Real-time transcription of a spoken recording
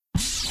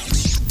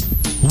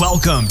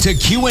Welcome to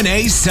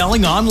Q&A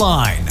Selling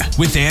Online,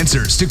 with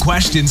answers to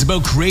questions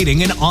about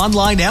creating an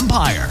online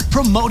empire,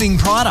 promoting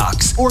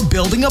products, or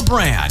building a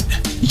brand.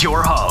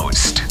 Your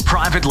host,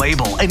 private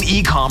label and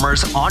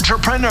e-commerce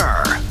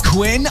entrepreneur,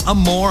 Quinn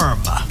Amorm.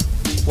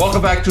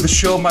 Welcome back to the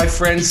show, my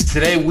friends.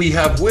 Today we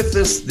have with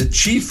us the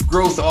Chief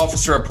Growth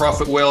Officer at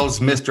Profit Wales,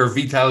 Mr.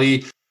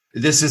 Vitaly.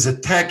 This is a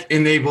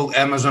tech-enabled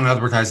Amazon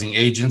advertising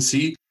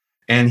agency,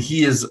 and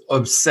he is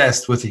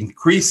obsessed with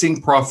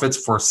increasing profits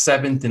for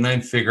 7 to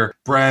 9 figure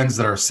brands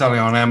that are selling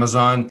on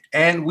Amazon.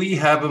 And we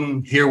have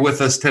him here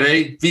with us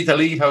today.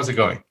 Vitaly, how's it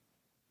going?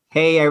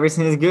 Hey,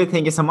 everything is good.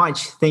 Thank you so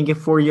much. Thank you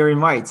for your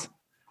invite.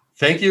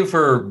 Thank you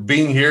for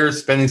being here,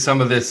 spending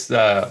some of this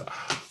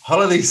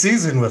holiday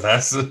season with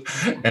us.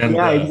 And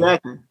yeah,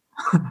 exactly.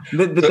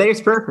 The day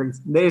is perfect.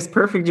 The day is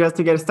perfect just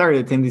to get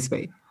started in this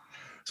way.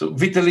 So,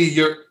 Vitaly,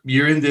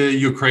 you're in the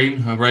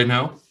Ukraine right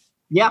now?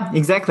 Yeah,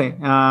 exactly.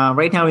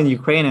 Right now in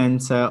Ukraine,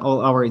 and all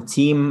our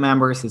team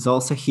members is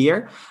also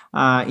here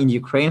in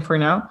Ukraine for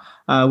now.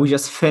 We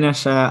just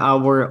finished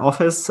our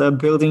office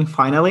building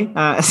finally.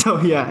 So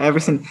yeah,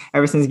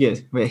 everything's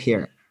good. We're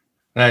here.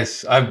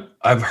 Nice.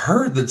 I've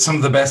heard that some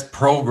of the best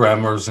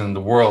programmers in the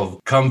world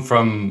come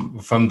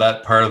from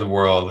that part of the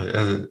world.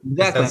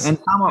 Exactly, and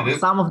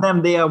some of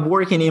them, they are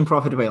working in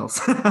Profit Wales.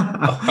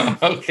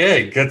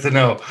 Okay, good to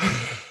know.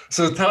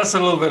 So tell us a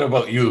little bit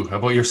about you,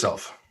 about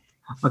yourself.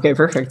 Okay,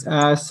 perfect.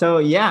 My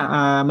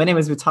name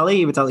is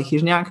Vitaly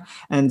Khizhnyak,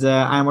 and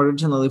I'm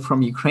originally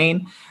from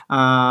Ukraine.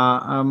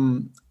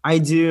 I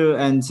do,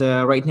 and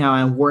right now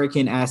I'm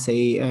working as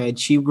a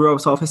chief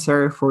growth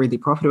officer for the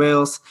Profit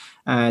Wales.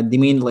 The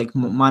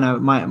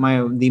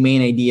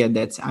main idea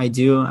that I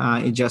do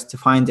is just to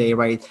find the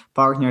right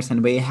partners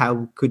and way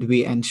how could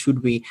we and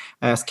should we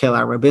scale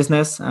our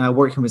business,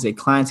 working with the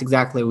clients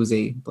exactly with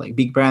a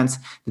big brands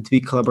that we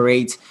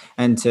collaborate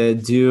and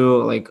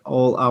do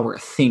all our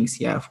things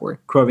for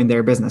growing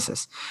their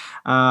businesses.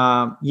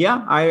 I'm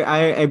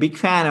a big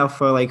fan of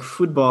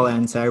football,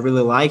 and I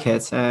really like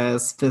it.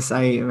 Because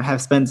I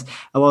have spent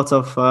a lot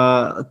of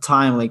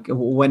time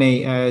when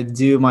I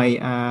do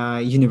my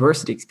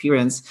university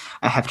experience.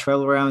 I have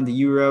traveled around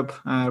Europe.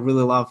 I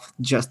really love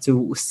just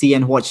to see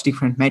and watch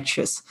different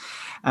matches.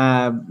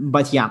 Something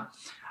like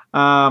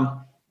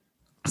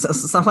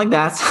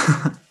that.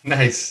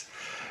 Nice.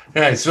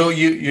 Yeah. So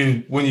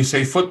you when you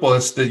say football,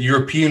 it's the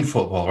European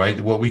football, right?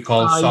 What we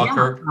call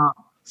soccer.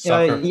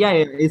 Soccer.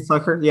 It's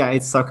soccer. Yeah,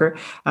 it's soccer.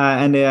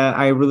 And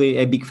I'm really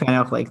a big fan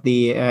of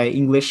the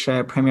English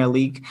Premier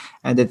League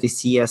that we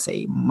see as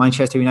a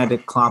Manchester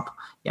United club.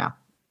 Yeah.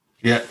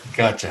 Yeah,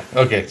 gotcha.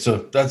 Okay,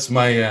 so that's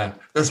my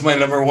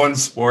number one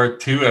sport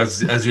too.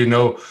 As you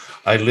know,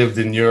 I lived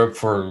in Europe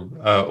for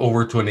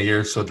over 20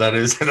 years, so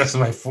that's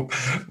my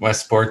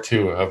sport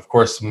too. Of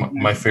course,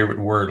 my favorite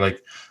word,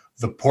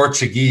 the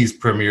Portuguese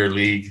Premier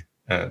League,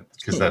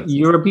 because that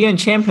European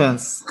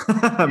champions,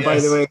 by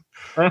the way.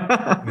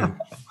 Yeah,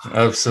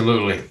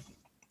 absolutely.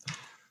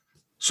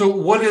 So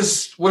what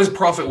is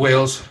Profit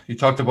Wales? You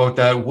talked about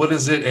that. What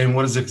is it, and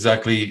what does it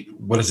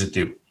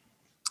do?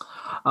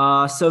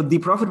 So the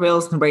Profit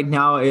Wales right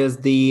now is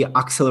the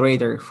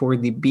accelerator for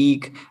the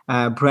big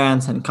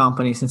brands and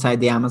companies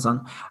inside the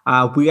Amazon.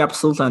 We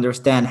absolutely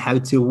understand how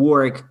to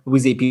work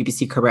with a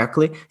PPC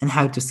correctly and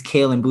how to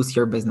scale and boost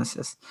your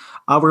businesses.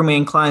 Our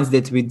main clients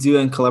that we do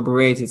and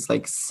collaborate, it's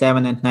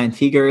 7 and 9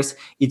 figures.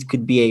 It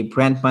could be a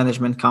brand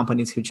management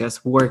companies who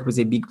just work with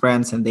the big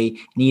brands and they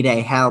need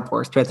a help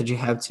or strategy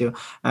how to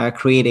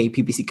create a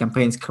PPC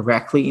campaigns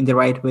correctly in the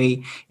right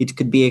way. It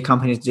could be a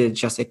company that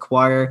just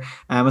acquire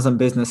Amazon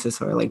businesses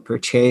or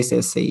purchase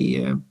as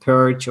a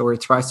purge or a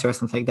trust or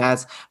something like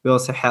that. We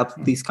also help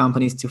these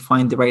companies to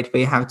find the right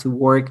way how to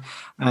work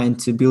and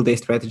to build a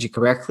strategy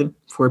correctly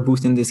for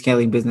boosting the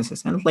scaling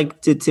businesses. And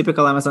the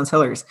typical Amazon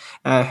sellers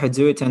who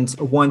do it and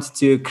want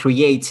to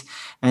create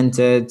and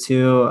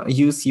to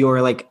use your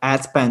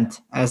ad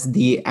spend as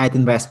the ad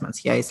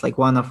investments. Yeah, it's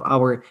one of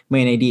our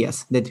main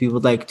ideas that we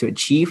would like to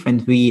achieve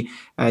and we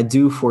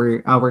do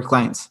for our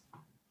clients.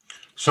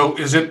 So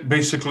is it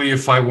basically,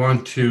 if I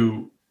want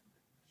to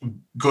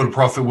go to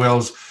Profit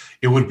Wales,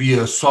 it would be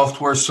a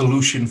software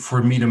solution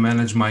for me to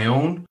manage my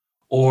own,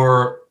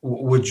 or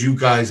would you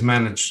guys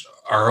manage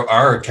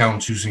our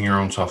accounts using your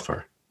own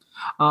software?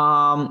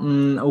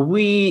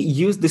 We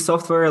use the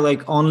software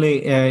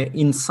only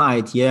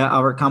inside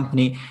our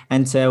company,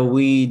 and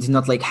we do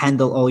not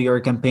handle all your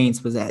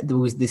campaigns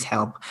with this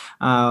help.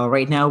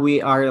 Right now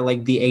we are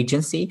the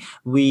agency.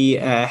 We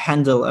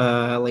handle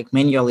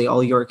manually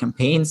all your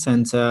campaigns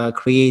and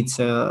create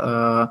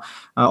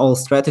all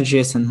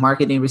strategies and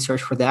marketing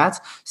research for that.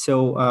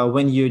 So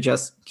when you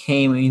just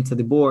came into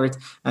the board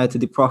to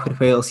the Profit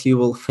Wales, you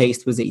will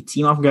face with a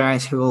team of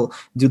guys who will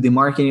do the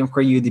marketing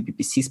for you, the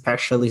PPC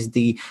specialists,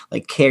 the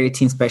like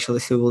keratin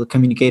specialists who will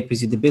communicate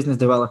with you the business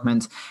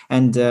development.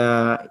 And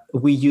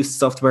we use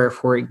software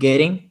for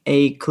getting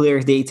a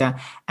clear data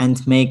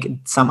and make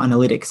some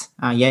analytics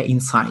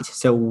inside.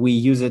 So we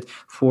use it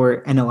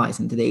for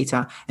analyzing the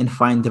data and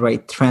find the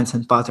right trends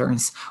and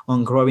patterns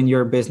on growing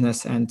your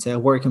business and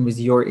working with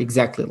your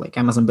exactly like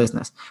Amazon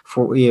business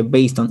for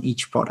based on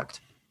each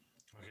product.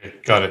 Okay,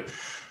 got it.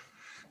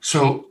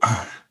 So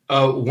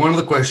one of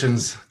the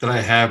questions that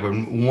I have,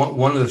 and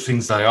one of the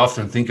things that I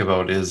often think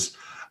about is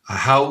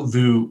how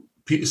do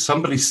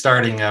somebody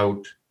starting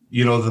out,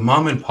 the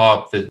mom and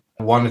pop that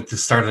wanted to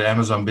start an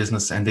Amazon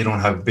business and they don't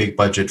have a big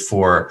budget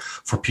for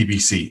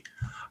PPC.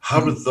 How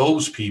do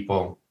those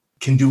people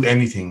can do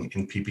anything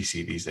in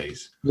PPC these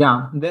days?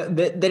 Yeah,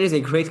 that is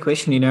a great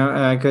question,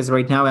 because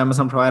right now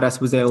Amazon provides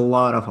us with a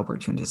lot of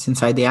opportunities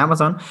inside the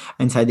Amazon,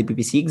 inside the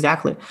PPC.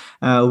 Exactly.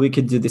 We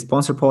could do the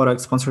sponsor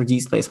products, sponsor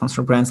display,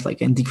 sponsor brands, like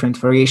in different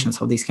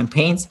variations of these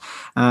campaigns.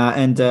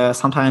 And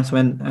sometimes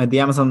when the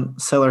Amazon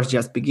sellers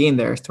just begin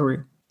their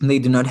story, they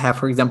do not have,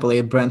 for example,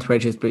 a brand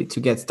registry to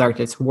get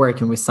started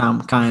working with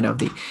some kind of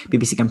the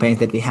PPC campaigns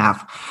that we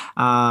have.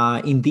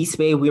 In this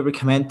way, we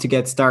recommend to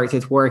get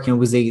started working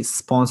with a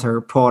sponsor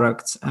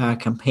product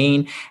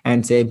campaign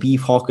and be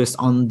focused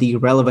on the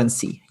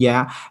relevancy.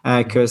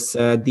 Because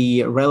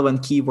the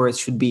relevant keywords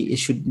should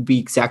be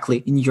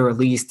exactly in your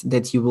list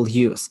that you will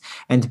use.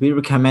 And we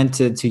recommend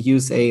to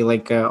use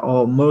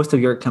most of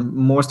your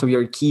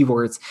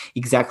keywords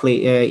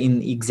exactly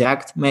in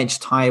exact match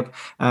type.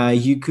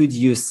 You could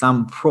use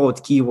some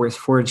broad keywords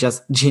for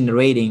just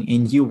generating a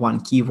new one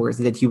keywords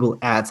that you will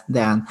add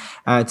then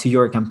to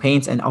your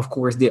campaigns, and of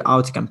course the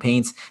auto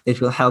campaigns that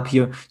will help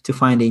you to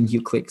find a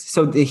new clicks.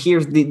 So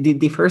here's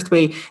the first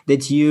way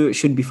that you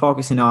should be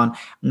focusing on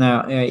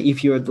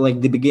if you're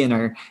like the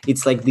beginner.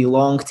 It's like the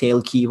long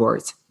tail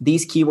keywords.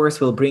 These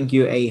keywords will bring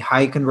you a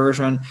high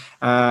conversion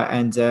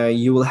and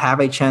you will have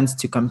a chance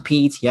to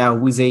compete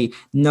with a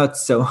not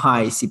so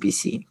high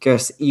CPC.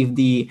 Because if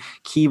the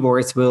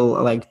keywords will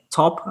like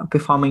top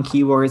performing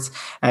keywords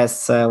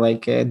as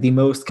the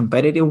most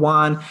competitive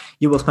one,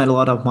 you will spend a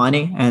lot of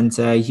money and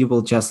you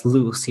will just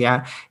lose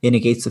in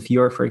the case of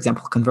your, for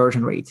example,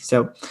 conversion rate.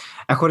 So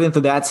according to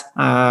that,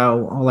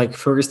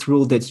 first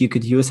rule that you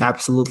could use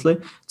absolutely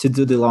to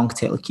do the long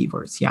tail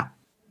keywords.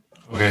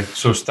 Okay,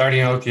 so starting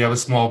out, you have a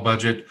small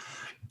budget.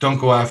 Don't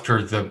go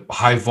after the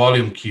high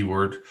volume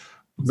keyword.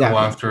 Exactly. Go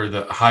after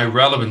the high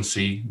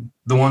relevancy,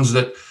 the ones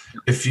that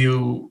if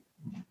you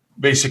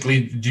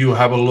basically do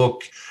have a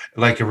look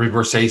like a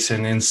reverse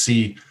ASIN and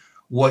see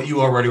what you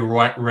already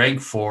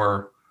rank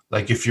for.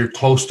 Like if you're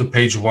close to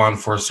page one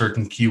for a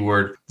certain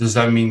keyword, does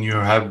that mean you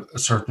have a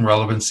certain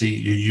relevancy?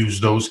 You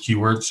use those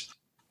keywords?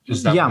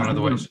 Is that one of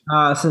the ways?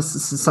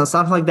 So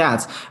something like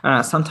that.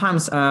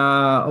 Sometimes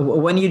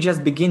when you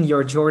just begin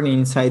your journey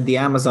inside the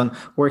Amazon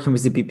working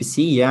with the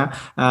PPC,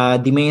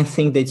 the main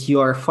thing that you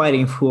are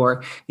fighting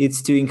for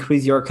is to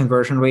increase your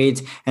conversion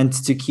rate and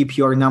to keep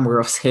your number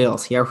of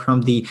sales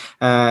from the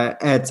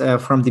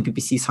from the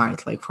PPC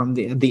side, like from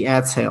the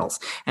ad sales.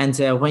 And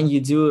when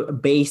you do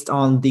based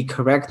on the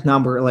correct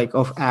number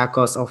of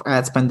ACOS, of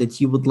ad spend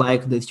that you would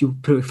like, that you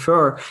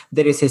prefer,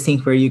 there is a thing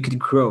where you could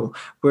grow,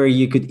 where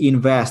you could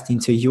invest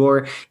into your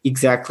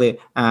exactly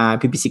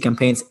PPC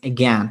campaigns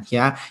again.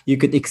 You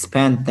could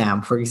expand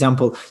them, for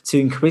example, to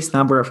increase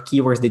number of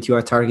keywords that you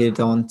are targeted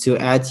on, to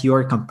add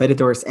your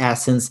competitors'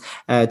 ASINs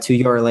to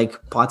your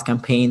pod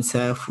campaigns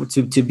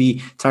to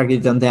be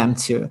targeted on them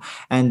too.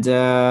 And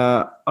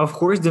of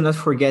course, do not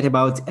forget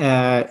about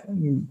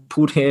adding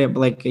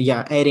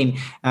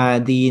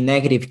the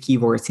negative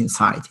keywords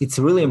inside. It's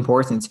really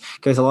important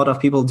because a lot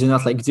of people do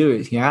not do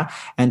it,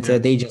 and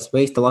they just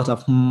waste a lot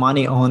of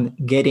money on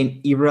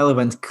getting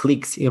irrelevant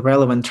clicks,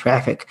 irrelevant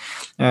traffic.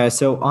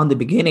 So on the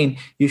beginning,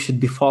 you should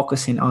be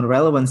focusing on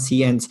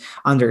relevancy and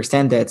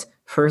understand that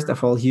first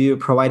of all, you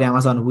provide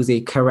Amazon with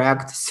a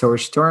correct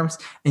search terms,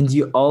 and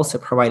you also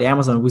provide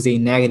Amazon with a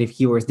negative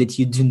keywords that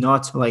you do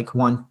not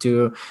want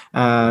to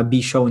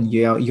be shown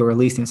your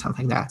listing,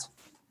 something like that.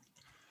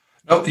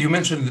 Oh, you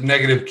mentioned the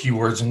negative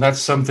keywords, and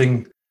that's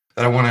something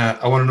that I want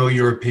to know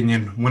your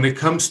opinion when it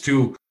comes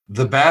to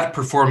the bad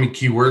performing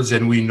keywords.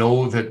 And we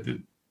know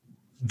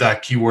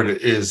that keyword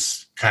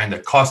is kind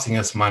of costing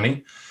us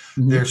money.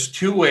 Mm-hmm. There's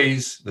two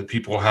ways that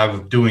people have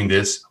of doing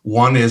this.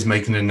 One is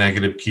making a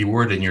negative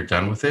keyword and you're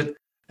done with it.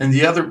 And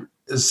the other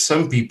is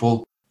some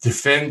people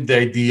defend the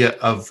idea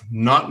of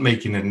not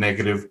making it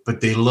negative,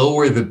 but they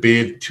lower the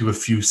bid to a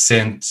few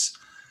cents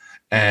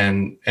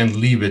and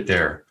leave it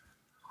there.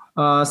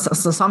 So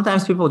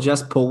sometimes people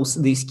just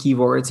post these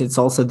keywords. It's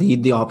also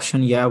the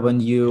option, when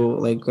you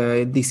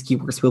these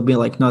keywords will be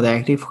not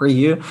active for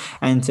you,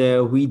 and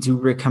we do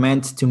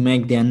recommend to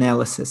make the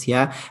analysis,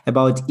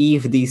 about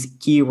if these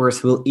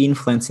keywords will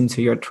influence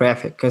into your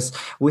traffic, because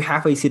we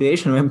have a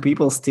situation when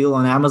people still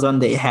on Amazon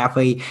they have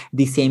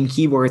the same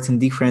keywords in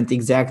different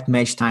exact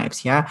match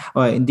types,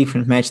 or in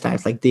different match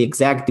types, like the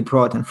exact, the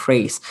broad, and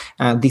phrase,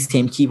 the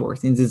same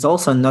keywords, and it's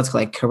also not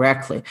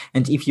correctly.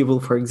 And if you will,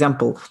 for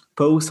example,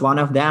 post one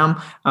of them,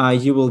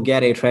 you will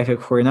get a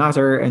traffic for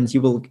another, and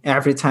you will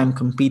every time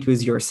compete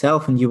with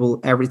yourself, and you will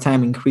every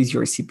time increase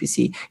your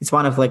CPC. It's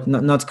one of like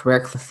not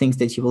correct things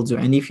that you will do.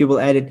 And if you will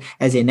add it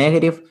as a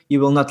negative, you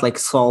will not like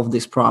solve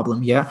this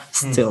problem. Yeah,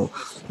 still.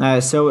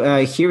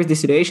 So here's the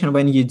situation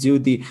when you do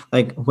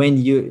when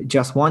you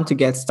just want to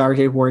get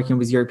started working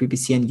with your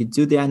PPC and you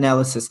do the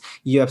analysis,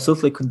 you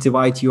absolutely could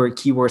divide your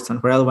keywords on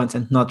relevant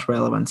and not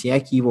relevant,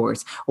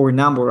 keywords, or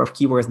number of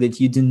keywords that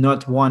you do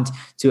not want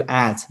to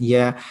add,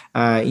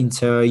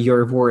 into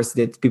your words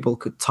that people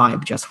could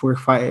type just for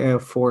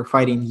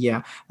fighting,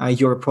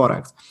 your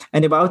product.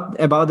 And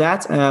about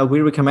that,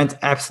 we recommend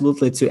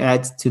absolutely to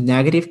add to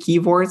negative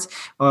keywords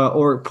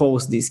or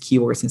post these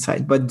keywords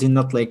inside, but do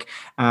not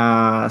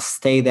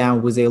stay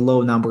down with a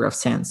low number of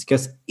cents,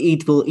 because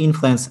it will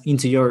influence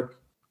into your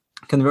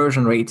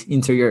conversion rate,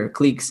 into your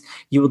clicks.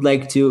 You would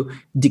like to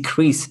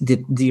decrease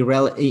the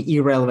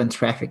irrelevant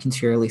traffic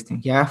into your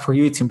listing. For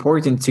you, it's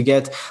important to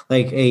get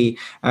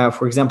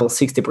for example,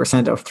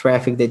 60% of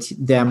traffic that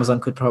the Amazon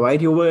could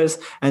provide you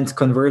with, and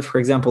convert, for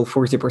example,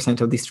 40%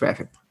 of this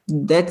traffic.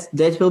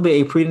 That will be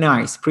a pretty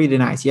nice,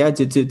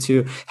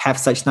 to have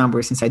such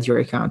numbers inside your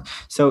account.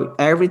 So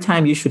every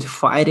time you should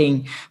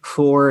fighting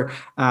for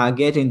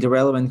getting the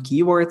relevant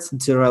keywords,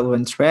 the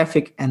relevant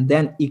traffic, and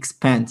then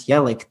expand.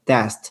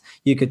 Test.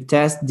 You could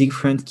test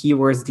different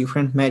keywords,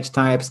 different match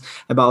types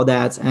about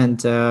that, and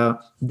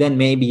then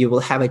maybe you will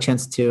have a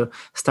chance to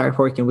start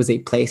working with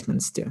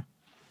placements too.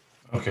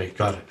 Okay,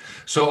 got it.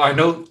 So I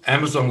know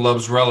Amazon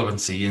loves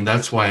relevancy, and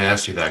that's why I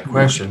asked you that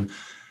question.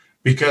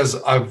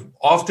 Because I've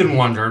often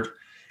wondered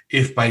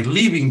if by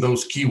leaving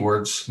those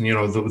keywords,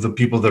 the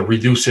people that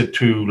reduce it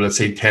to, let's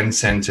say, 10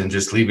 cents and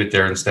just leave it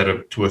there instead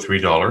of $2 or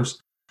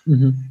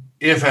 $3,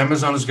 if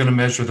Amazon is going to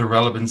measure the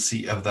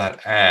relevancy of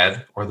that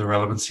ad or the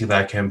relevancy of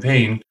that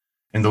campaign,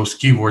 and those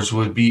keywords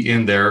would be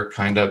in there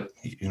kind of,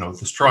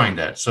 destroying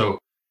that. So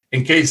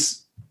in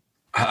case,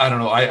 I don't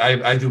know,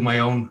 I do my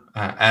own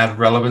ad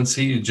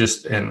relevancy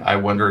and I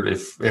wondered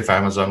if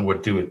Amazon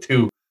would do it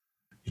too,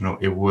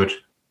 it would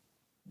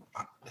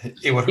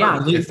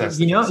hurt if that's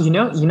the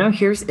case.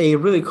 Here's a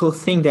really cool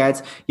thing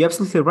that you're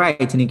absolutely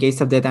right. In the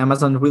case of that,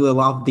 Amazon really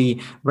love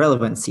the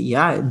relevancy.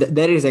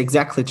 That is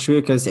exactly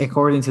true, because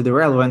according to the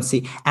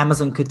relevancy,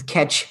 Amazon could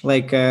catch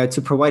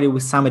to provide you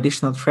with some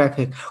additional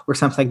traffic or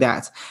something like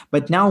that.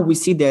 But now we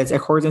see that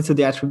according to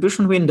the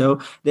attribution window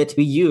that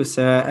we use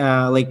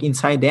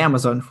inside the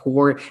Amazon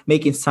for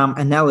making some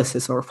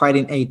analysis or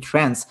finding a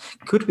trends,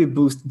 could we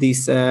boost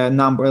this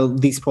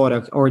this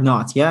product or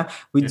not?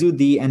 We do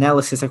the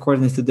analysis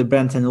according to the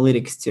brand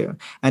analytics too,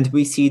 and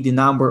we see the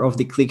number of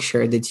the click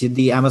share that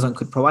the Amazon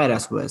could provide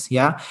us with.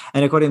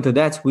 And according to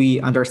that,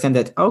 we understand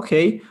that,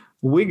 okay,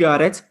 we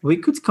got it, we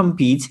could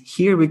compete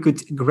here, we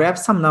could grab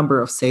some number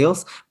of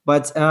sales,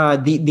 but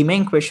the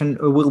main question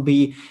will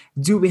be,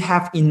 do we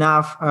have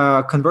enough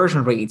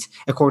conversion rate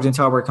according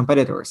to our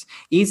competitors?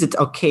 Is it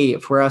okay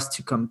for us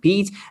to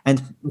compete,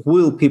 and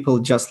will people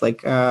just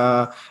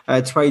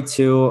try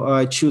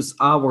to choose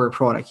our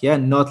product,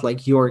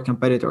 not your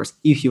competitors,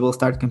 if you will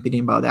start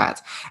competing about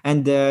that?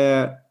 And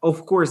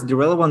of course, the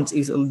relevancy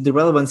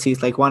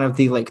is one of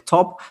the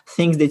top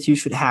things that you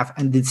should have.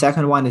 And the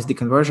second one is the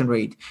conversion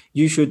rate.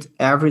 You should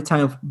every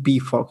time be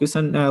focused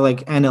on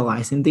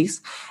analyzing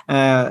this,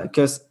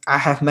 because I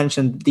have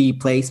mentioned the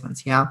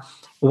placements.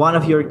 One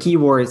of your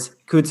keywords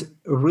could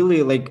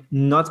really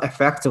not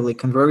effectively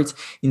convert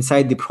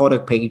inside the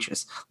product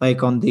pages,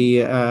 on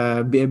the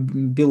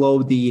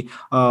below the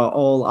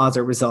all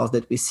other results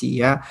that we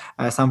see,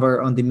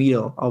 somewhere on the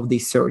middle of the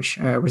search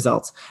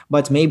results.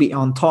 But maybe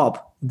on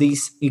top,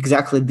 this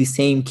exactly the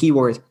same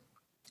keyword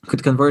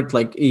could convert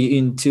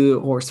in 2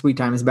 or 3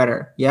 times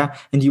better,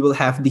 and you will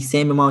have the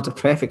same amount of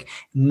traffic.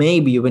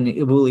 Maybe when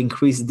it will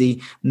increase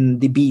the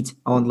beat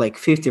on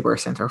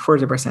 50% or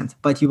 40%,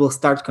 but you will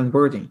start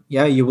converting.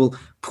 You will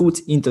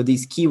put into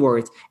these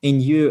keywords a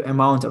new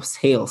amount of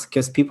sales,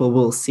 because people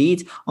will see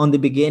it on the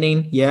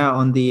beginning,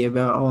 on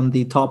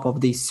the top of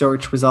the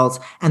search results,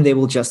 and they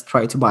will just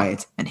try to buy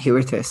it. And here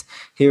it is.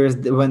 Here is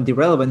when the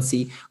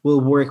relevancy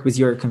will work with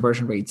your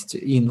conversion rates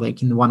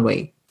in one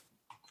way.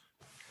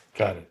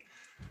 Got it.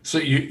 So,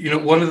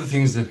 one of the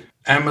things that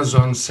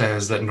Amazon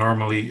says that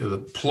normally the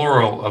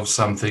plural of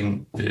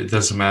something, it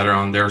doesn't matter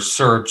on their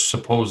search,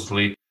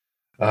 supposedly,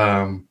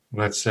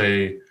 let's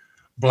say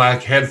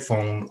black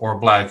headphone or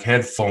black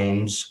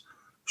headphones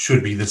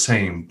should be the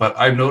same. But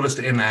I've noticed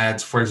in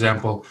ads, for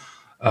example,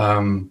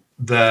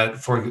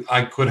 that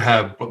I could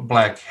have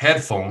black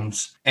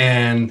headphones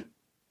and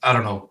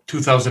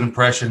 2,000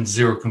 impressions,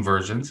 0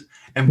 conversions,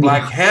 and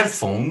black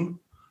headphone,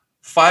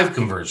 5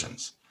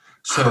 conversions.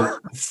 So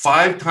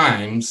 5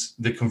 times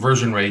the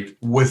conversion rate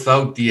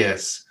without the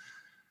S.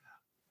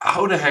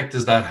 How the heck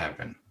does that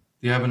happen?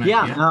 Do you have an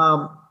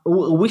idea?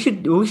 we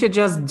should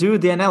just do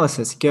the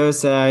analysis,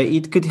 because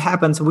it could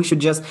happen. So we should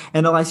just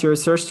analyze your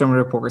search term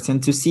reports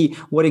and to see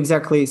what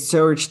exactly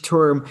search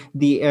term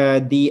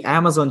the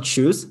Amazon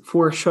choose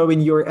for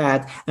showing your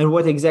ad, and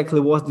what exactly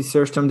was the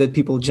search term that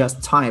people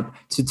just type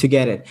to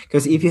get it.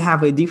 Because if you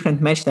have a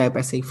different match type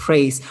as a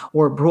phrase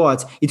or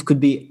broad, it could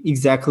be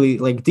exactly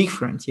like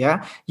different.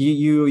 Yeah,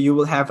 you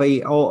will have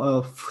all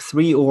of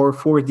 3 or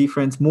 4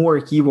 different more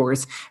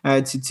keywords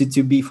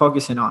to be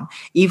focusing on.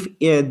 If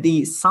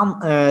these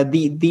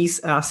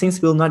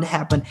things will not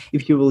happen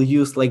if you will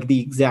use like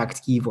the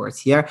exact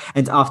keywords, yeah,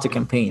 and after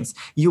campaigns,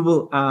 you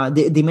will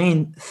the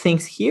main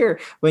things here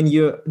when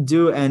you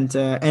do and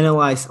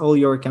analyze all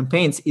your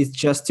campaigns is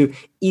just to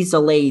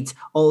isolate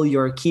all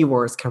your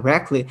keywords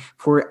correctly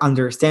for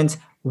understand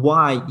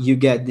why you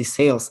get the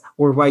sales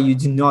or why you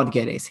do not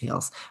get a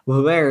sales,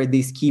 where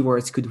these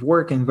keywords could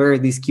work and where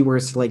these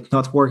keywords like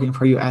not working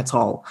for you at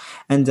all.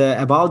 And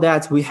about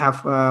that, we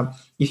have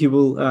if you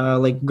will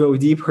like go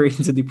deeper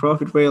into the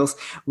profit whales,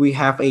 we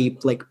have a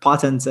like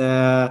patent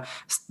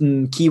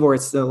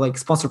keywords like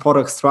sponsor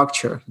product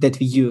structure that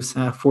we use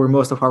for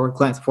most of our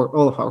clients, for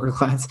all of our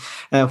clients,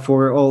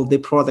 for all the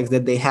products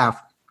that they have.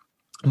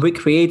 We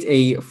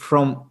create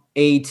from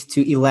 8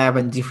 to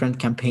 11 different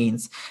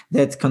campaigns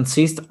that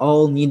consist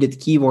all needed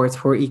keywords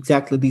for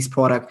exactly this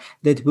product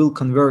that will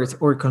convert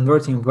or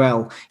converting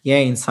well, yeah,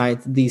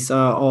 inside this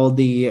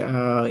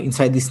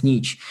inside this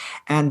niche.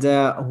 And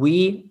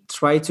we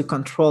try to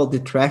control the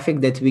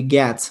traffic that we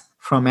get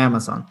from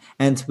Amazon,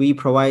 and we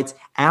provide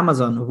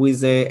Amazon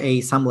with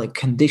some like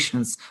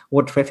conditions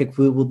what traffic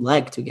we would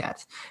like to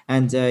get.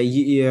 And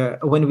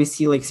when we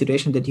see like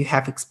situation that you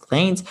have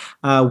explained,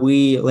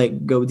 we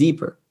like go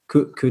deeper.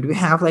 Could we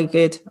have like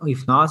it?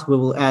 If not, we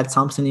will add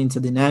something into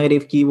the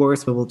negative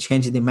keywords. We will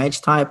change the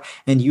match type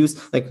and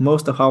use like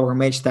most of our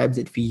match types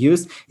that we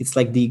use. It's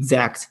like the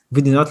exact.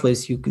 We do not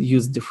let you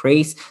use the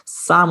phrase.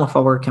 Some of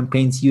our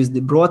campaigns use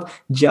the broad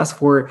just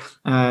for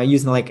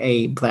using like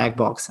a black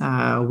box.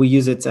 We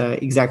use it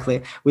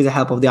exactly with the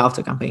help of the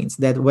auto campaigns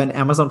that when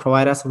Amazon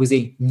provide us with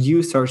a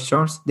new search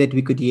terms that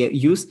we could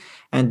use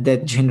and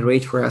that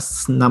generate for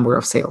us number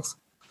of sales.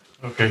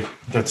 Okay,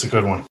 that's a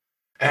good one.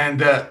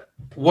 And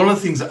one of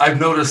the things I've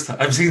noticed,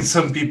 I've seen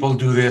some people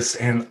do this,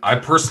 and I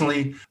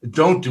personally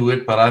don't do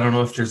it, but I don't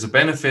know if there's a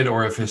benefit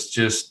or if it's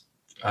just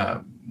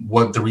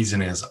what the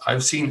reason is.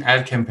 I've seen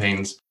ad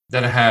campaigns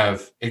that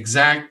have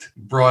exact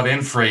broad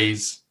end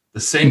phrase, the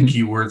same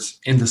keywords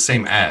in the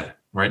same ad,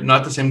 right?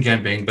 Not the same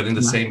campaign, but in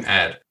the same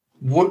ad.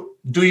 What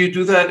do you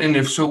do that? And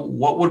if so,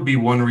 what would be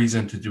one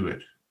reason to do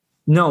it?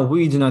 No,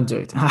 we do not do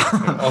it.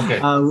 Okay.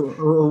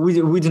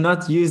 We do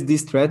not use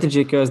this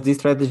strategy because this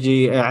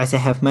strategy, as I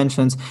have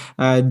mentioned,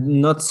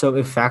 not so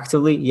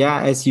effectively,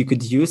 as you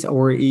could use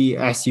or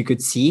as you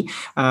could see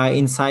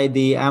inside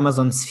the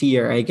Amazon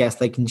sphere, I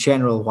guess, like in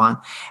general one.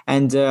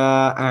 And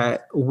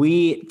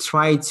we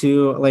try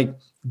to like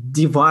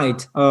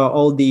divide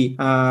all the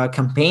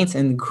campaigns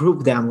and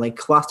group them, like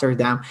cluster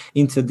them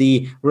into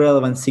the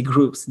relevancy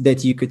groups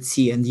that you could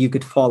see and you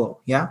could follow.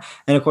 Yeah.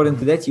 And according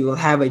to that, you will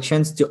have a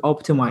chance to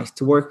optimize,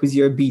 to work with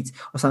your beats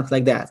or something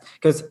like that.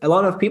 Because a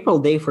lot of people,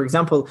 they, for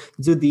example,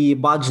 do the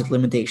budget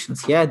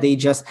limitations. Yeah. They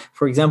just,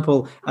 for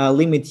example,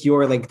 limit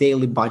your like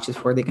daily budget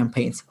for the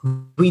campaigns.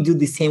 We do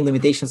the same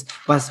limitations,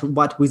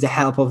 but with the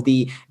help of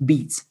the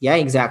beats. Yeah,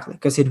 exactly.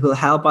 Because it will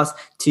help us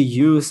to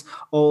use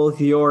all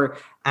of your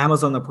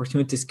Amazon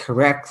opportunities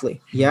correctly,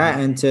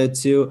 and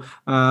to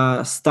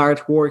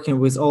start working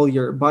with all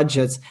your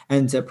budgets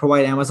and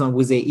provide Amazon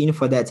with the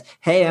info that,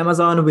 hey,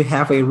 Amazon, we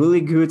have a really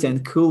good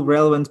and cool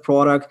relevant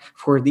product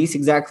for these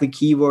exactly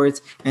keywords,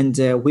 and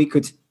we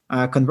could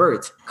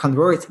convert,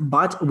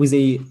 but with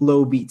a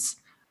low beats.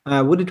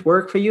 Would it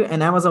work for you?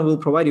 And Amazon will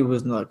provide you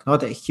with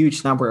not a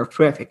huge number of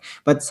traffic,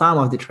 but some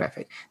of the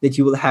traffic that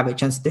you will have a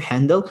chance to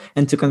handle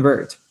and to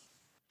convert.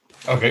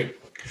 Okay,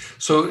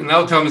 so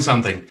now tell me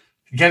something.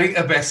 Getting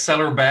a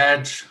bestseller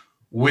badge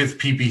with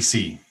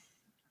PPC.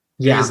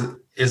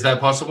 Is that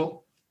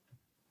possible?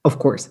 Of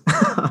course.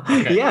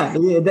 Okay.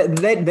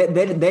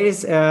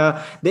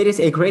 That is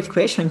a great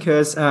question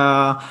because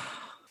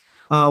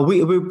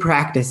we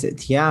practice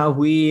it. Yeah,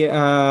 we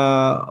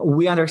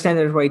understand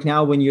that right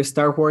now when you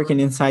start working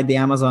inside the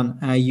Amazon,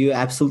 you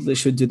absolutely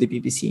should do the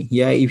PPC.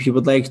 Yeah, if you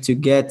would like to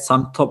get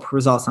some top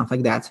results, something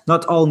like that.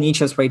 Not all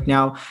niches right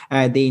now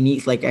they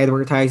need like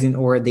advertising,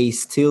 or they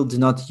still do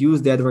not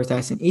use the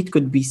advertising. It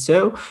could be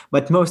so,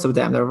 but most of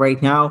them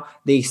right now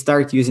they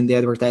start using the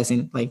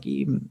advertising like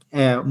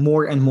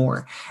more and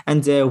more.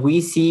 And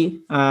we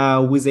see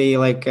with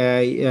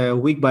a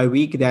week by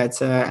week that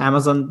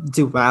Amazon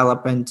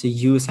develop and to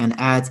use and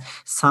add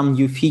some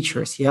new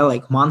features,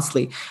 like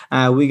monthly.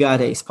 We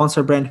got a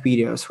sponsor brand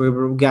videos,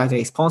 we got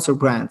a sponsor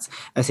brands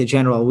as a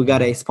general, we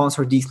got a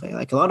sponsor display,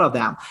 like a lot of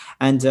them.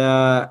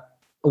 And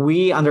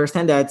we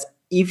understand that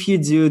if you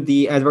do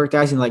the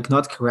advertising like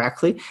not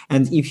correctly,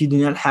 and if you do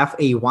not have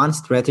a one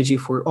strategy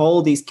for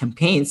all these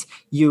campaigns,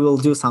 you will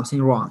do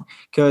something wrong.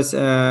 Because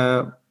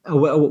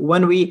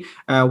when we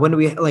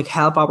like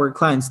help our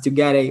clients to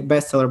get a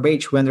bestseller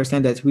page, we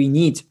understand that we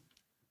need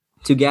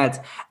to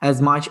get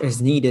as much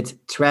as needed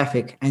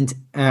traffic and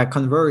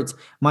convert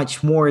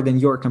much more than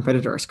your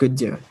competitors could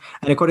do.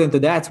 And according to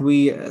that,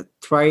 we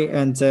try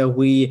and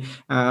we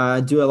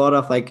do a lot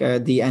of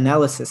the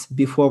analysis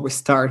before we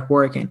start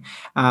working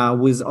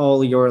with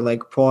all your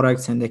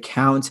products and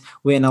accounts.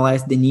 We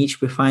analyze the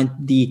niche. We find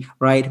the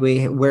right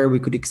way where we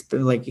could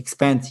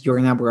expand your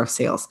number of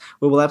sales.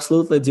 We will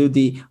absolutely do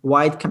the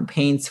wide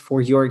campaigns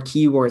for your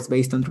keywords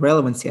based on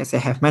relevancy, as I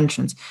have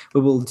mentioned.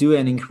 We will do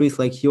and increase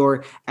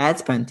your ad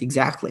spend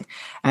exactly.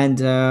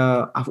 And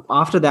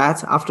after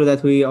that,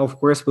 we of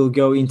course will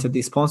go into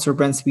the sponsor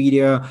brands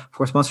video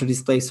for sponsor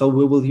display. So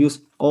we will use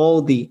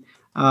all the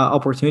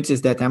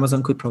opportunities that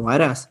Amazon could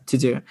provide us to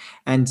do,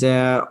 and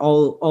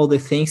all the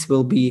things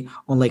will be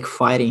on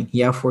fighting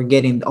for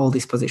getting all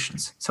these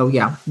positions. So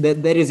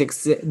that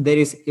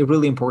is a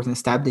really important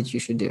step that you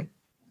should do.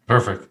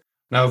 Perfect.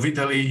 Now,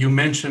 Vitaly, you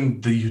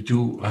mentioned that you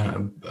do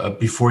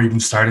before even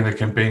starting the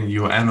campaign,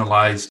 you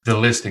analyze the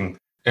listing.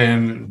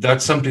 And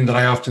that's something that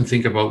I often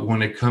think about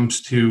when it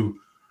comes to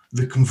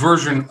the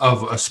conversion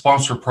of a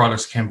sponsored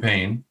products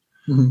campaign.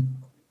 Mm-hmm.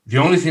 The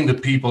only thing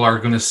that people are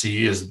going to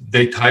see is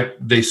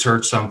they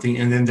search something,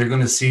 and then they're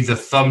going to see the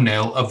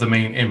thumbnail of the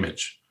main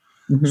image.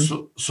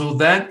 Mm-hmm. So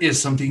that is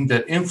something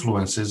that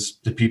influences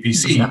the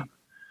PPC. Yeah.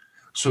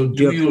 So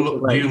do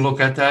you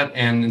look at that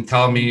and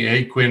tell me,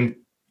 hey, Quinn,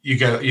 you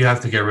have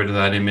to get rid of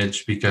that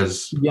image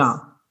because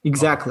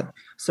exactly.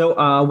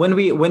 So when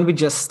we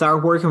just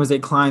start working with a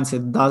client,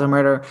 it doesn't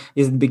matter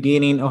is the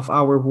beginning of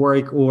our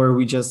work or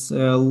we just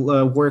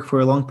work for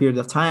a long period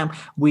of time.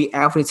 We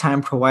every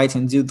time provide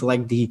and do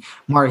the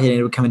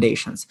marketing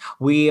recommendations.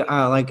 We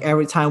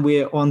every time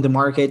we're on the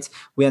market,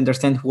 we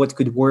understand what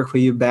could work for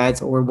you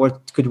bad or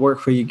what could work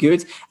for you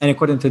good, and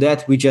according to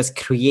that, we just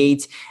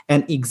create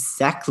an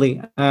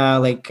exactly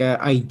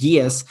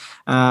ideas.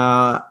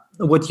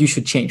 What you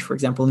should change, for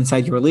example,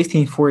 inside your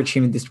listing for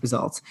achieving these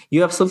results.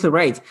 You're absolutely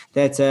right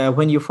that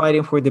when you're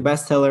fighting for the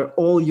bestseller,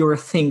 all your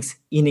things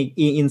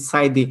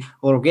inside the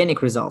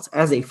organic results,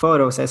 as a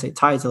photos, as a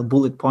title,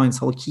 bullet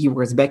points, all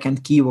keywords,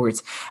 backend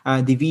keywords,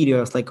 the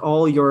videos,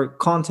 all your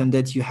content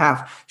that you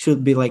have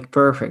should be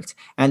perfect.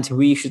 And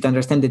we should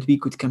understand that we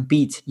could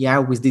compete,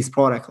 with this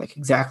product,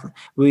 exactly.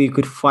 We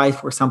could fight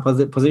for some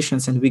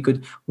positions and we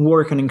could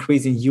work on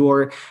increasing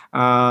your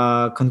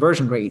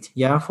conversion rate,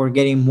 for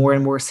getting more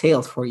and more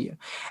sales for you.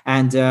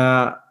 And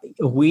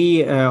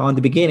we on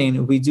the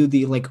beginning we do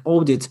the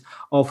audit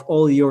of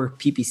all your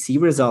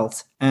PPC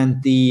results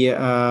and the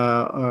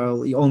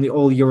only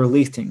all your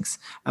listings.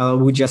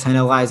 We just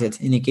analyze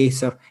it in a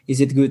case of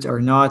is it good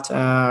or not.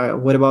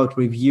 What about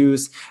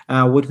reviews?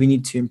 What we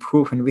need to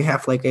improve, and we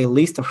have a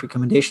list of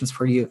recommendations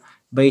for you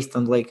based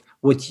on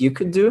what you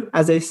could do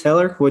as a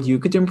seller, what you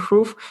could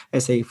improve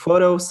as a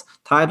photos,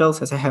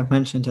 titles, as I have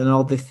mentioned, and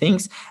all the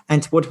things,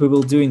 and what we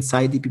will do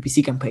inside the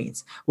PPC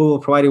campaigns. We will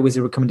provide you with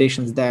the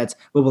recommendations that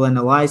we will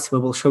analyze. We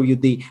will show you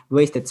the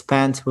wasted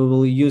spend. We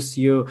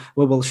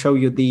will show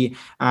you the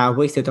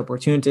wasted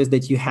opportunities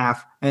that you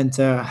have, and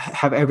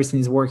have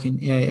everything is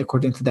working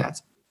according to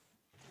that.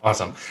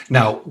 Awesome.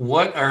 Now,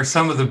 what are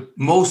some of the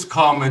most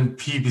common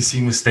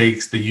PPC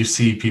mistakes that you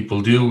see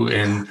people do,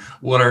 and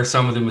what are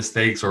some of the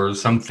mistakes or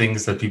some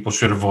things that people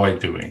should avoid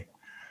doing?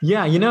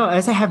 Yeah,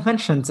 as I have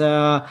mentioned,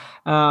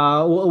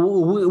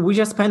 we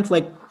just spent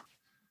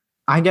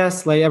I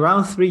guess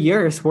around 3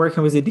 years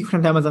working with the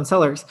different Amazon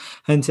sellers.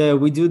 And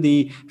we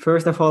do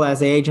first of all,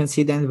 as an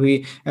agency, then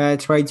we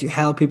try to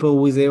help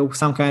people with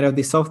some kind of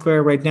the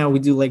software. Right now, we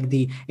do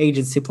the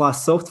agency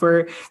plus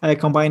software,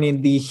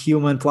 combining the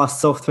human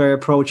plus software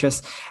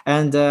approaches.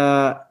 And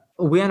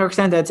we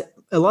understand that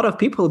a lot of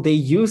people, they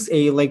use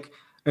a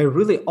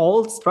really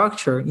old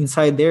structure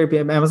inside their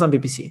Amazon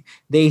PPC.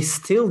 They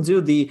still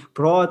do the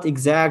broad,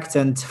 exact,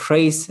 and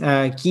phrase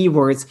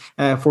keywords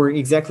for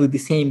exactly the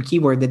same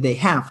keyword that they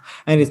have.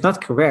 And it's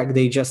not correct.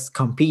 They just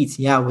compete,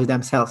 with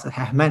themselves, as I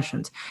have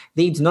mentioned.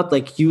 They do not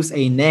use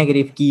a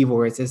negative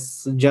keywords.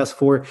 It's just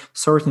for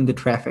sorting the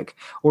traffic.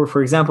 Or,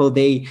 for example,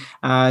 they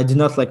do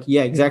not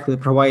exactly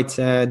provide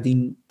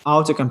the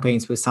auto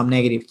campaigns with some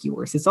negative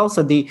keywords. It's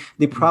also the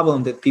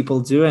problem that people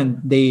do, and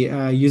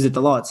they use it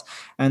a lot.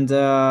 And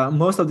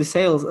most of the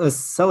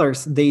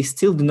sellers, they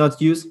still do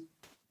not use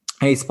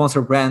a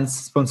sponsor brands,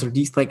 sponsor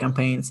display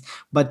campaigns.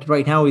 But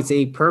right now it's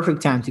a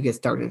perfect time to get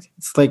started.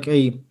 It's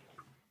a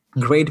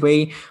great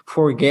way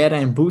for get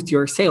and boost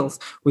your sales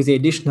with the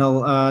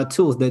additional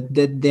tools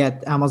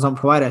that Amazon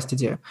provides us to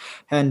do.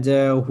 And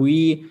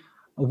we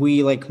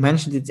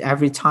mentioned it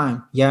every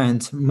time.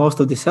 And most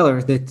of the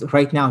sellers that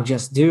right now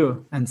just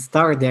do and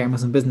start their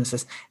Amazon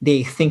businesses,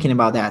 they thinking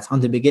about that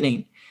on the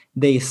beginning.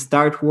 They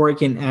start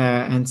working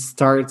and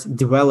start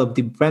develop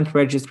the brand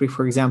registry,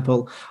 for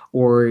example,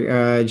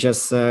 or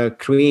just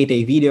create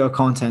a video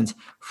content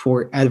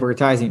for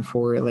advertising,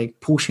 for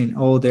pushing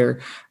all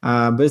their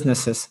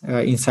businesses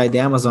inside the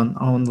Amazon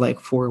on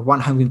for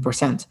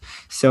 100%.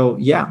 So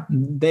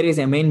that is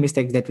a main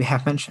mistake that we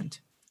have mentioned.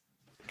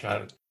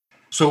 Got it.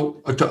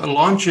 So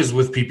launches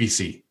with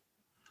PPC.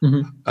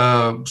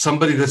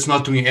 Somebody that's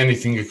not doing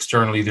anything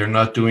externally, they're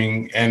not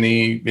doing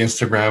any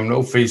Instagram,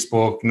 no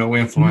Facebook, no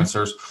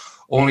influencers,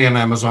 only on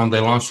Amazon. They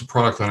launched the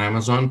product on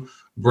Amazon,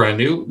 brand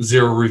new,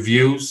 0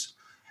 reviews.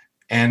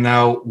 And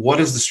now, what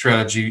is the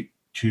strategy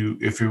to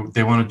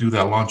they want to do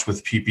that launch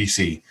with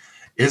PPC?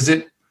 Is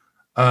it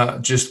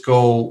just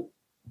go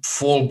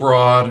full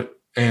broad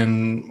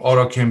and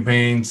auto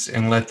campaigns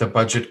and let the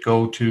budget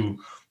go to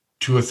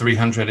 200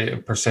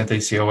 or 300%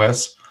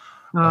 ACOS?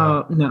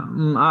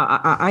 No,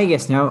 I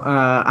guess no.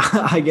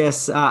 I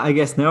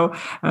guess no.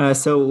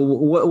 So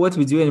what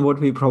we do and what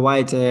we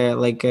provide,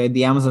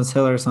 the Amazon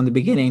sellers on the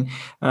beginning,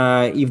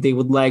 if they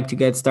would like to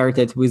get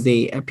started with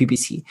a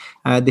PPC,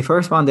 the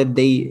first one that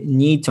they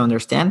need to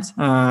understand,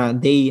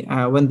 they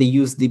when they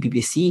use the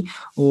PPC,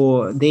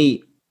 or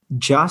they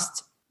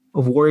just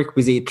work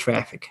with a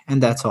traffic,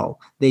 and that's all.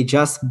 They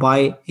just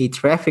buy a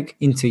traffic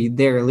into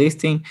their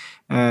listing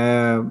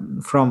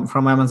from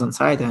Amazon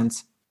site, and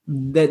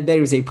that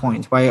there is a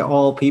point why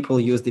all people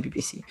use the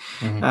PPC.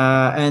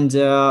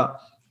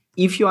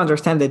 If you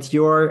understand that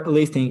your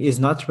listing is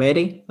not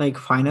ready, like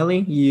finally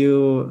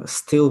you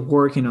still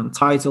working on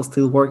title,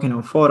 still working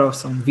on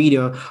photos, on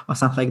video, or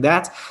something like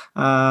that,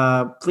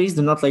 please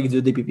do not do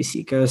the PPC,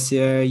 because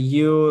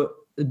you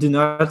do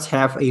not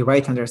have a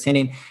right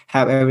understanding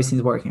how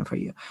everything's working for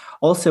you.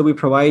 Also, we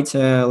provide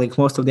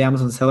most of the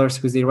Amazon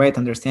sellers with the right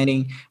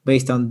understanding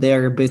based on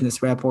their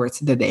business reports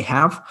that they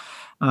have,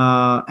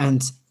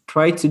 and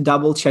try to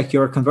double check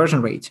your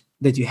conversion rate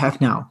that you have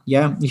now.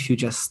 Yeah, if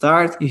you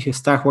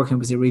start working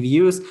with the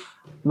reviews,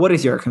 what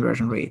is your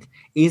conversion rate?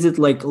 Is it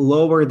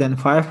lower than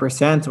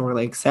 5%,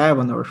 or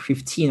 7 or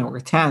 15 or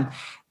 10?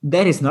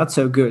 That is not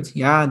so good.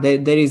 Yeah,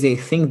 there is a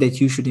thing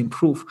that you should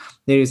improve.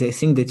 There is a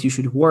thing that you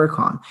should work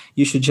on.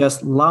 You should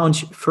just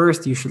launch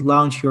first. You should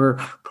launch your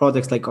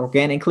products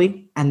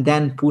organically, and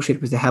then push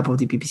it with the help of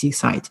the PPC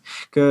site.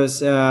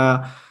 Because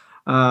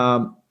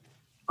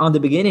on the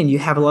beginning, you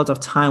have a lot of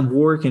time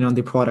working on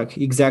the product,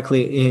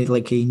 exactly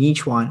like a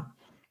niche one.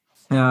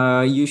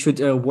 You should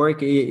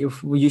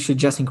you should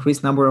just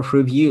increase number of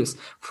reviews,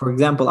 for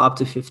example, up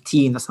to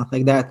 15 or something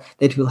like that.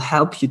 That will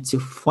help you to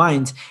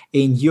find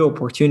new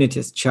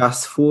opportunities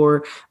just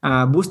for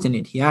boosting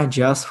it. Yeah,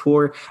 just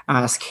for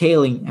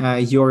scaling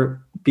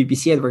your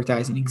PPC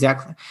advertising.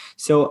 Exactly.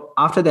 So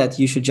after that,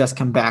 you should just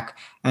come back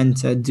and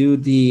do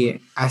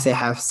as I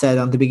have said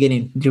on the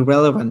beginning, the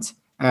relevant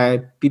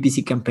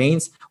PPC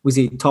campaigns with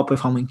the top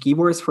performing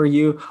keywords for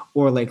you,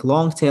 or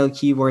long tail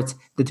keywords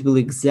that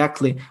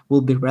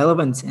will be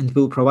relevant and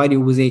will provide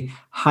you with a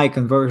high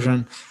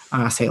conversion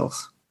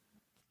sales.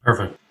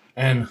 Perfect.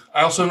 And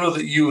I also know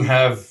that you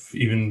have,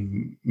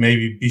 even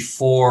maybe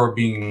before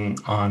being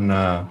on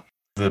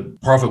the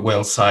Profit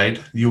Whales side,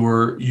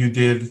 you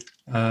did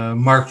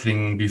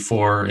marketing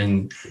before,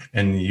 and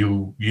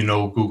you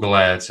know Google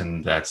Ads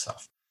and that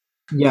stuff.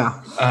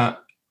 Yeah.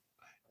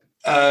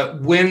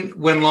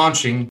 When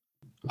launching,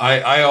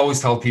 I always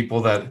tell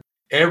people that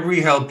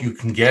every help you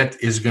can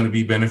get is going to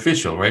be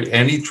beneficial, right?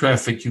 Any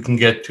traffic you can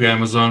get to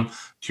Amazon,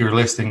 to your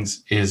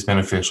listings, is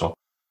beneficial.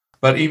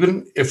 But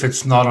even if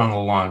it's not on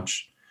a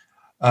launch,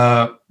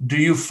 do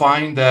you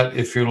find that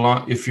if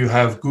you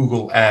have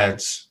Google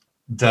Ads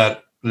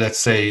that, let's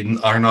say,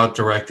 are not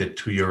directed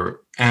to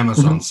your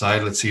Amazon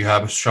side, let's say you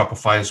have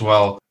Shopify as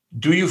well,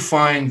 do you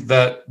find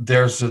that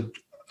there's a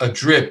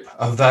drip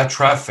of that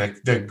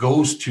traffic that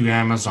goes to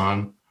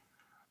Amazon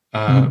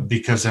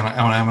because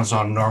on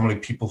Amazon normally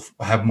people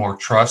have more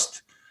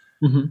trust?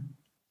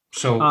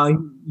 So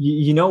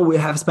we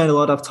have spent a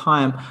lot of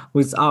time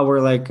with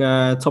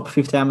our top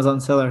 50 Amazon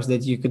sellers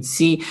that you could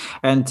see,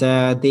 and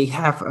they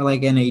have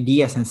an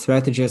ideas and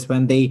strategies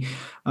when they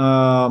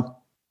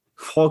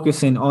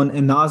focusing on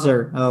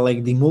another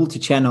the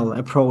multi-channel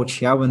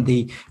approach. Yeah, when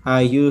they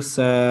use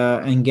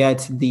and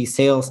get the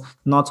sales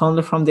not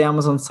only from the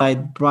Amazon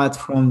side, but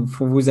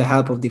with the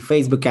help of the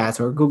Facebook ads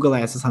or Google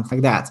ads or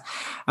something like that.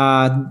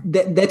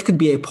 That could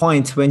be a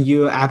point when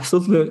you're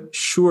absolutely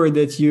sure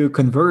that you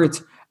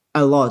convert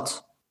a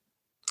lot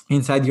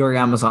inside your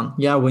Amazon.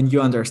 Yeah, when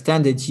you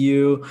understand that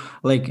you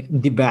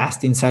the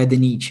best inside the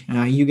niche,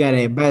 you get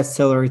a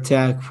bestseller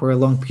tag for a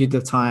long period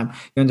of time.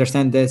 You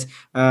understand that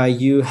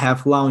you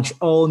have launched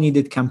all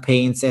needed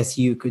campaigns as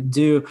you could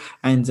do,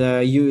 and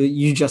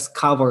you just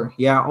cover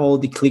all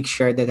the click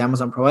share that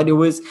Amazon provided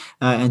with,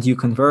 and you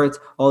convert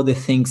all the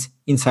things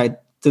inside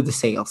to the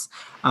sales.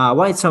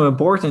 Why it's so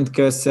important?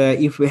 Because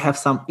if we have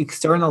some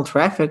external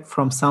traffic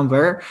from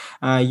somewhere,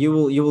 you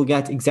will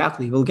get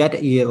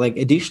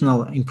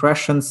additional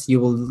impressions, you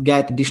will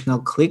get additional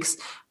clicks,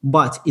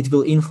 but it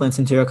will influence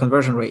into your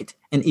conversion rate.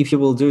 And if you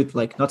will do it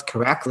not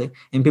correctly,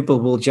 and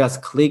people will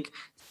just click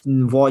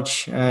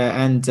watch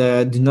and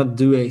do not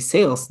do a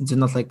sales, do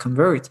not like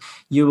convert,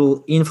 you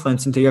will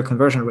influence into your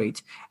conversion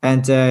rate.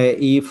 And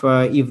if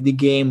the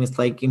game is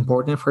like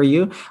important for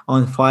you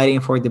on fighting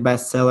for the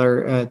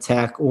bestseller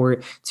tag,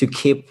 or to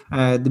keep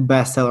the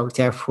bestseller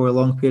tag for a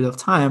long period of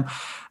time,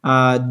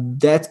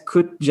 that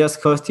could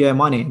just cost you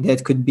money.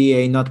 That could be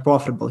a not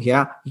profitable.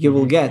 Yeah, you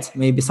will get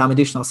maybe some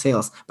additional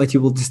sales, but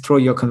you will destroy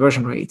your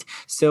conversion rate.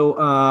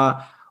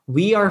 So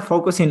we are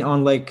focusing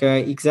on like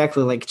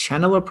exactly like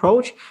channel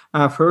approach.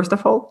 First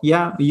of all,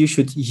 yeah, you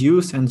should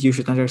use and you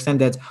should understand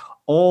that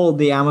all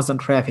the Amazon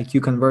traffic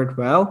you convert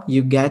well,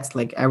 you get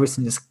like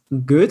everything is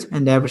good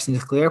and everything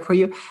is clear for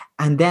you.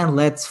 And then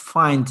let's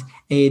find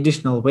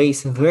additional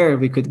ways where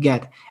we could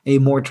get a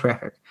more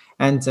traffic.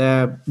 And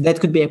that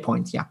could be a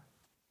point. Yeah.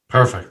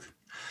 Perfect.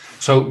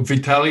 So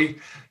Vitaly,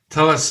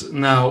 tell us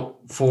now,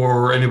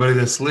 for anybody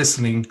that's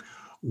listening,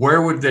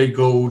 where would they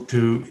go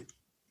to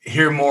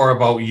hear more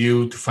about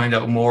you, to find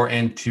out more,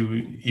 and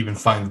to even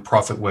find the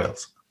Profit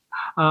Whales?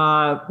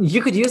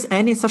 You could use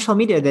any social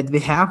media that we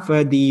have,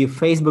 the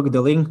Facebook,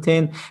 the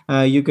LinkedIn.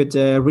 You could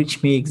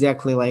reach me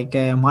exactly like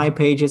my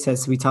pages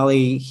as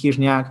Vitaly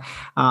Khizhniak.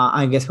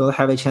 I guess we'll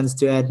have a chance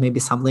to add maybe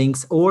some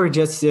links, or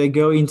just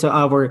go into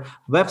our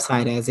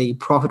website as a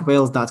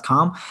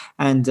profitwhales.com,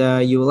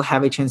 and you will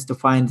have a chance to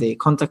find the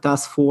contact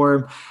us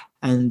form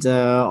and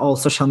all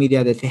social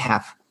media that we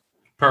have.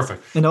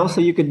 Perfect. And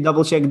also you could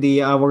double check the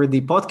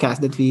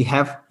podcast that we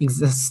have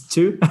exists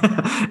too.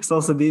 It's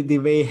also the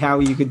way how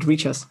you could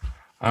reach us.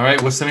 All right.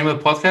 What's the name of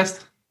the podcast?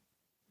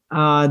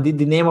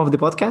 The name of the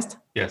podcast?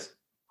 Yes.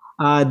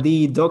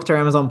 The Dr.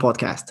 Amazon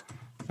Podcast.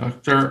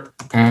 Dr.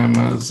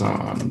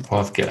 Amazon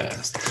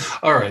Podcast.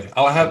 All right.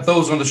 I'll have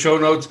those on the show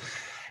notes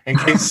in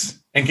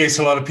case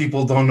a lot of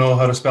people don't know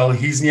how to spell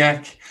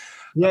Khizhniak.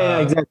 Yeah,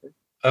 exactly.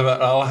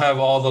 I'll have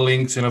all the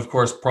links, and of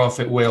course,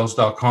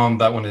 profitwhales.com.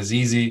 That one is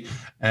easy.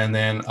 And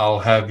then I'll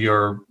have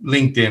your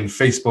LinkedIn,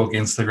 Facebook,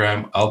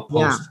 Instagram. I'll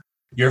post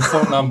your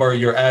phone number,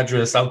 your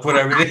address. I'll put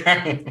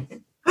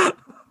everything.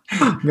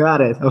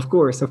 Got it. Of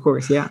course.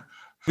 Yeah.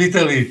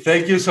 Vitaly,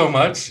 thank you so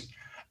much.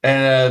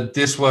 And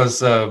this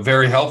was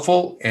very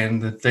helpful.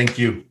 And thank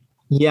you.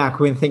 Yeah,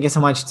 Quinn, thank you so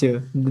much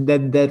too.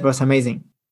 That was amazing.